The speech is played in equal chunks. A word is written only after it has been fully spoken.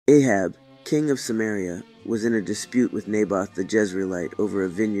Ahab, king of Samaria, was in a dispute with Naboth the Jezreelite over a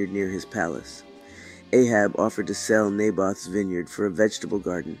vineyard near his palace. Ahab offered to sell Naboth's vineyard for a vegetable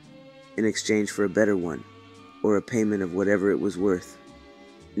garden in exchange for a better one, or a payment of whatever it was worth.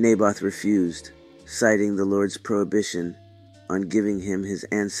 Naboth refused, citing the Lord's prohibition on giving him his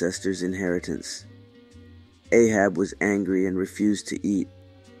ancestors' inheritance. Ahab was angry and refused to eat,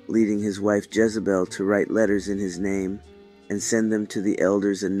 leading his wife Jezebel to write letters in his name and send them to the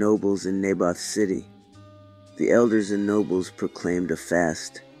elders and nobles in Naboth's city. The elders and nobles proclaimed a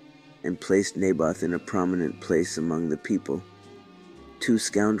fast and placed Naboth in a prominent place among the people. 2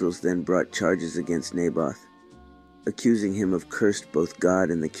 scoundrels then brought charges against Naboth, accusing him of cursed both God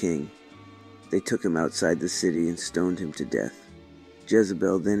and the king. They took him outside the city and stoned him to death.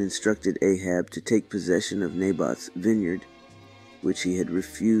 Jezebel then instructed Ahab to take possession of Naboth's vineyard, which he had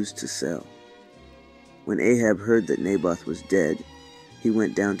refused to sell. When Ahab heard that Naboth was dead, he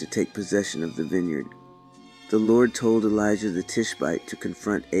went down to take possession of the vineyard. The Lord told Elijah the Tishbite to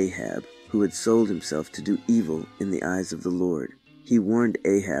confront Ahab, who had sold himself to do evil in the eyes of the Lord. He warned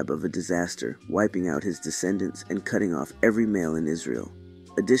Ahab of a disaster, wiping out his descendants and cutting off every male in Israel.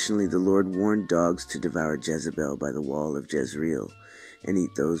 Additionally, the Lord warned dogs to devour Jezebel by the wall of Jezreel and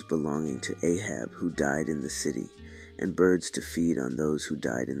eat those belonging to Ahab who died in the city, and birds to feed on those who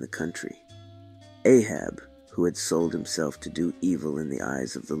died in the country. Ahab, who had sold himself to do evil in the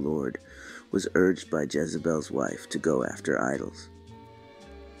eyes of the Lord, was urged by Jezebel's wife to go after idols.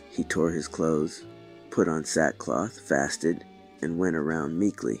 He tore his clothes, put on sackcloth, fasted, and went around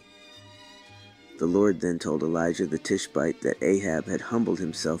meekly. The Lord then told Elijah the Tishbite that Ahab had humbled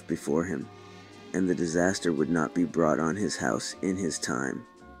himself before him, and the disaster would not be brought on his house in his time,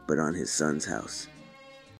 but on his son's house.